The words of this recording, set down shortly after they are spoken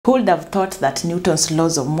Who would have thought that Newton's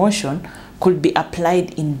laws of motion could be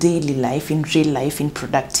applied in daily life, in real life, in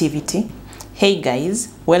productivity? Hey guys,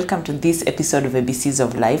 welcome to this episode of ABCs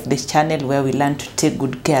of Life, the channel where we learn to take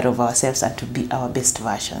good care of ourselves and to be our best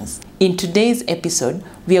versions. In today's episode,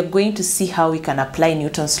 we are going to see how we can apply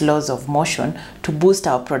Newton's laws of motion to boost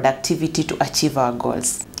our productivity to achieve our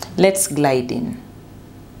goals. Let's glide in.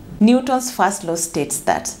 Newton's first law states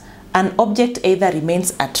that an object either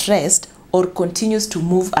remains at rest or continues to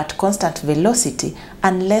move at constant velocity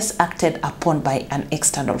unless acted upon by an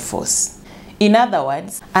external force. In other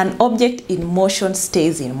words, an object in motion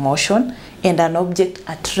stays in motion and an object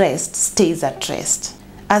at rest stays at rest.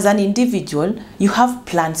 As an individual, you have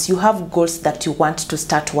plans, you have goals that you want to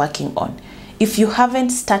start working on. If you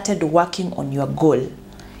haven't started working on your goal,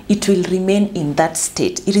 it will remain in that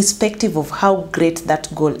state, irrespective of how great that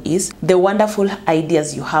goal is, the wonderful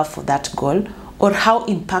ideas you have for that goal, or how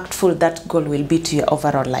impactful that goal will be to your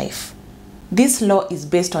overall life. This law is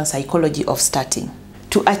based on psychology of starting.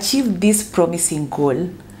 To achieve this promising goal,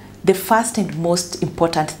 the first and most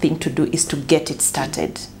important thing to do is to get it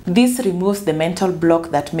started. This removes the mental block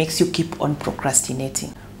that makes you keep on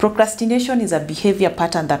procrastinating. Procrastination is a behavior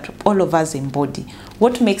pattern that all of us embody.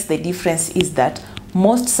 What makes the difference is that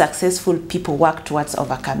most successful people work towards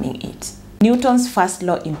overcoming it. Newton's first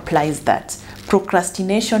law implies that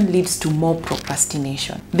procrastination leads to more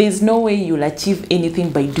procrastination. There is no way you'll achieve anything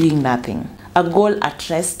by doing nothing. A goal at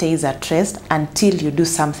rest stays at rest until you do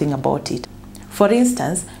something about it. For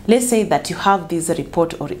instance, let's say that you have this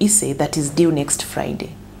report or essay that is due next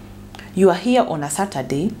Friday. You are here on a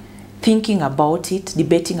Saturday thinking about it,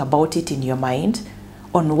 debating about it in your mind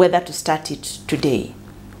on whether to start it today.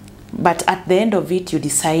 But at the end of it, you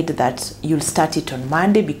decide that you'll start it on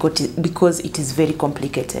Monday because it is very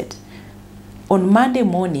complicated. On Monday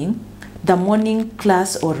morning, the morning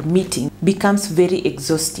class or meeting becomes very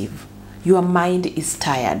exhaustive. Your mind is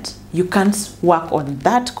tired. You can't work on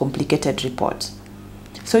that complicated report.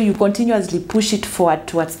 So you continuously push it forward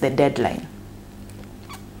towards the deadline.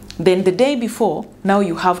 Then the day before, now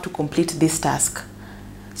you have to complete this task.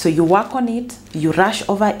 So you work on it, you rush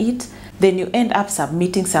over it, then you end up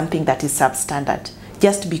submitting something that is substandard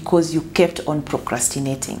just because you kept on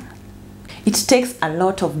procrastinating. It takes a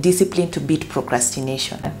lot of discipline to beat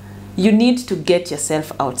procrastination. You need to get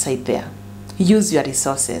yourself outside there. Use your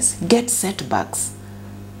resources. Get setbacks.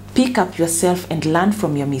 Pick up yourself and learn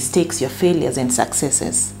from your mistakes, your failures and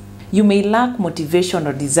successes. You may lack motivation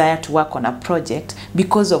or desire to work on a project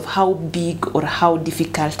because of how big or how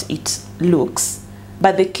difficult it looks.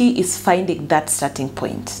 But the key is finding that starting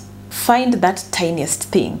point. Find that tiniest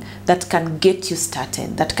thing that can get you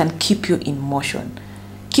started, that can keep you in motion.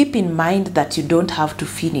 Keep in mind that you don't have to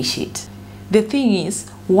finish it. The thing is,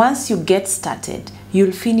 once you get started,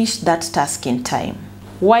 you'll finish that task in time.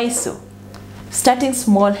 Why so? Starting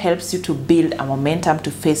small helps you to build a momentum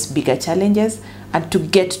to face bigger challenges and to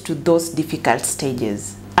get to those difficult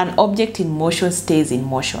stages. An object in motion stays in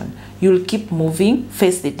motion. You'll keep moving,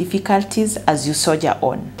 face the difficulties as you soldier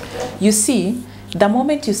on. You see, the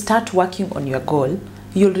moment you start working on your goal,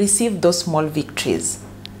 you'll receive those small victories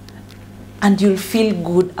and you'll feel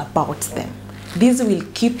good about them. This will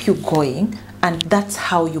keep you going, and that's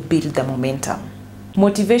how you build the momentum.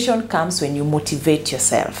 Motivation comes when you motivate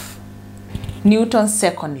yourself. Newton's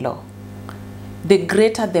second law. The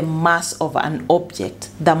greater the mass of an object,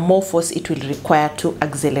 the more force it will require to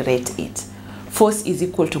accelerate it. Force is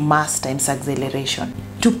equal to mass times acceleration.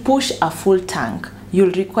 To push a full tank,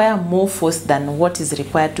 you'll require more force than what is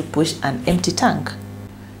required to push an empty tank.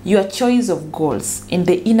 Your choice of goals and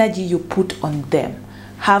the energy you put on them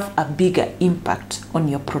have a bigger impact on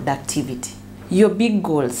your productivity. Your big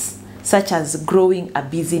goals, such as growing a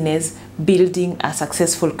business, building a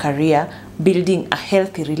successful career, building a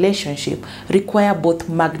healthy relationship, require both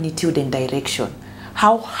magnitude and direction.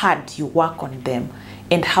 How hard you work on them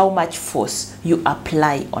and how much force you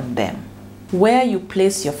apply on them. Where you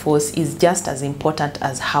place your force is just as important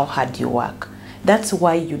as how hard you work. That's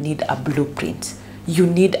why you need a blueprint. You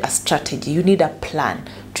need a strategy. You need a plan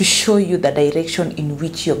to show you the direction in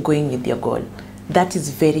which you're going with your goal. That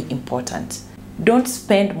is very important. Don't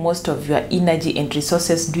spend most of your energy and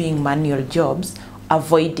resources doing manual jobs,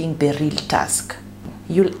 avoiding the real task.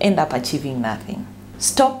 You'll end up achieving nothing.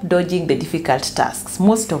 Stop dodging the difficult tasks.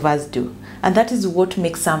 Most of us do. And that is what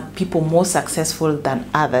makes some people more successful than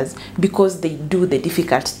others, because they do the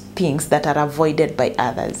difficult things that are avoided by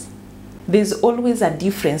others. There's always a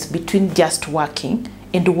difference between just working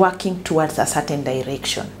and working towards a certain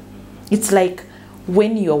direction. It's like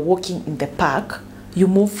when you're walking in the park, you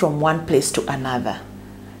move from one place to another.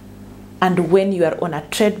 and when you are on a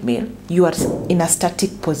treadmill, you are in a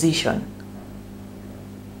static position.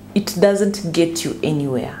 It doesn't get you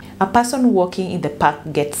anywhere. A person walking in the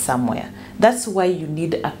park gets somewhere. That's why you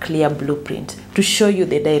need a clear blueprint to show you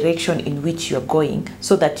the direction in which you're going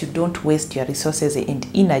so that you don't waste your resources and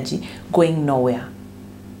energy going nowhere.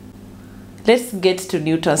 Let's get to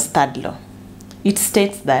Newton's third law. It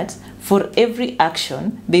states that for every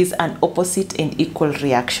action, there is an opposite and equal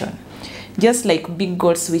reaction. Just like big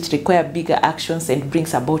goals which require bigger actions and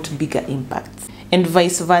brings about bigger impacts. And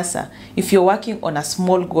vice versa. If you're working on a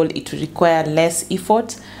small goal, it will require less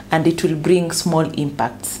effort and it will bring small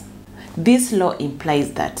impacts. This law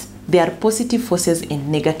implies that there are positive forces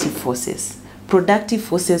and negative forces, productive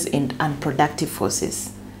forces and unproductive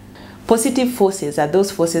forces. Positive forces are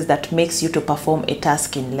those forces that makes you to perform a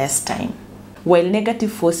task in less time, while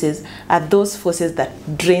negative forces are those forces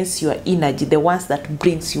that drains your energy, the ones that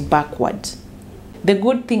brings you backward. The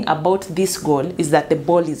good thing about this goal is that the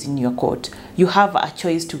ball is in your court. You have a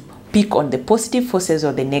choice to pick on the positive forces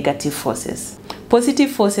or the negative forces.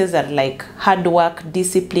 Positive forces are like hard work,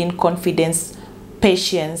 discipline, confidence,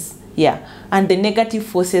 patience, and the negative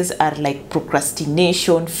forces are like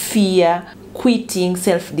procrastination, fear, quitting,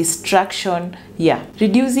 self-destruction.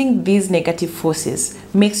 Reducing these negative forces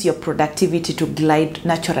makes your productivity to glide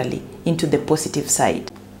naturally into the positive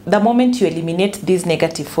side. The moment you eliminate these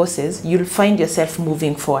negative forces, you'll find yourself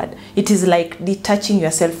moving forward. It is like detaching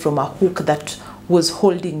yourself from a hook that was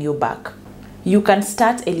holding you back. You can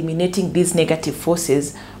start eliminating these negative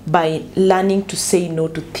forces by learning to say no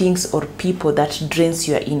to things or people that drains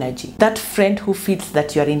your energy. That friend who feels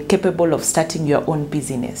that you are incapable of starting your own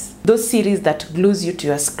business. Those series that glues you to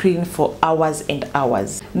your screen for hours and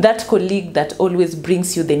hours. That colleague that always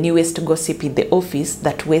brings you the newest gossip in the office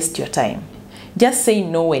that wastes your time. Just say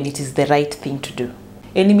no when it is the right thing to do.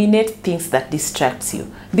 Eliminate things that distracts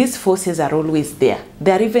you. These forces are always there.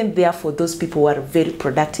 They are even there for those people who are very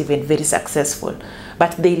productive and very successful.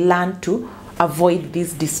 But they learn to avoid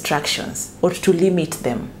these distractions or to limit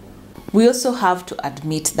them. We also have to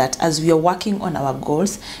admit that as we are working on our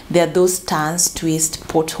goals, there are those turns, twists,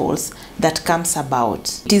 potholes that comes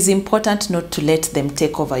about. It is important not to let them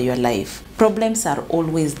take over your life. Problems are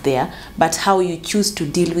always there, but how you choose to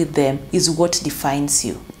deal with them is what defines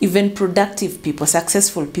you. Even productive people,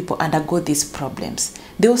 successful people undergo these problems.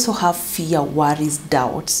 They also have fear, worries,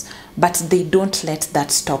 doubts, but they don't let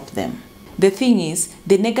that stop them. The thing is,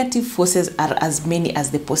 the negative forces are as many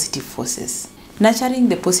as the positive forces. Nurturing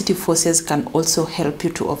the positive forces can also help you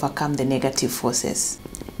to overcome the negative forces.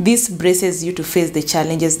 This braces you to face the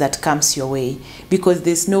challenges that comes your way because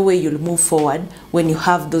there's no way you'll move forward when you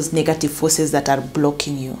have those negative forces that are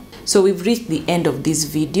blocking you. So we've reached the end of this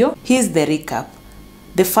video. Here's the recap.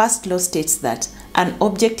 The first law states that an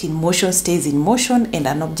object in motion stays in motion and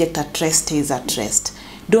an object at rest stays at rest.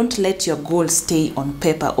 Don't let your goal stay on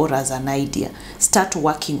paper or as an idea. Start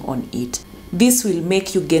working on it. This will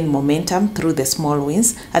make you gain momentum through the small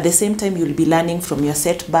wins. At the same time, you'll be learning from your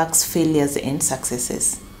setbacks, failures, and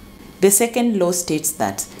successes. The second law states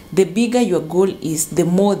that the bigger your goal is, the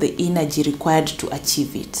more the energy required to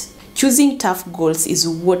achieve it. Choosing tough goals is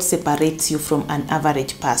what separates you from an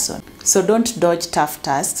average person. So don't dodge tough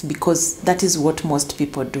tasks because that is what most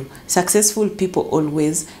people do. Successful people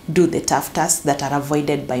always do the tough tasks that are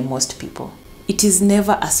avoided by most people. It is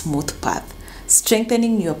never a smooth path.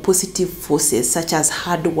 Strengthening your positive forces such as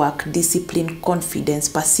hard work, discipline, confidence,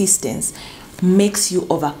 persistence makes you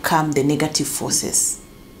overcome the negative forces.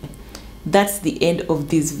 That's the end of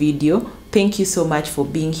this video. Thank you so much for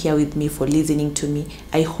being here with me, for listening to me.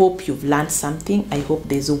 I hope you've learned something. I hope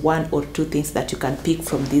there's one or two things that you can pick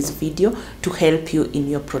from this video to help you in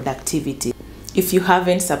your productivity. If you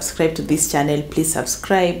haven't subscribed to this channel, please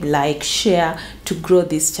subscribe, like, share to grow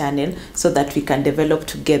this channel so that we can develop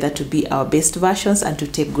together to be our best versions and to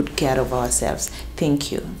take good care of ourselves.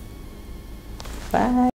 Thank you. Bye.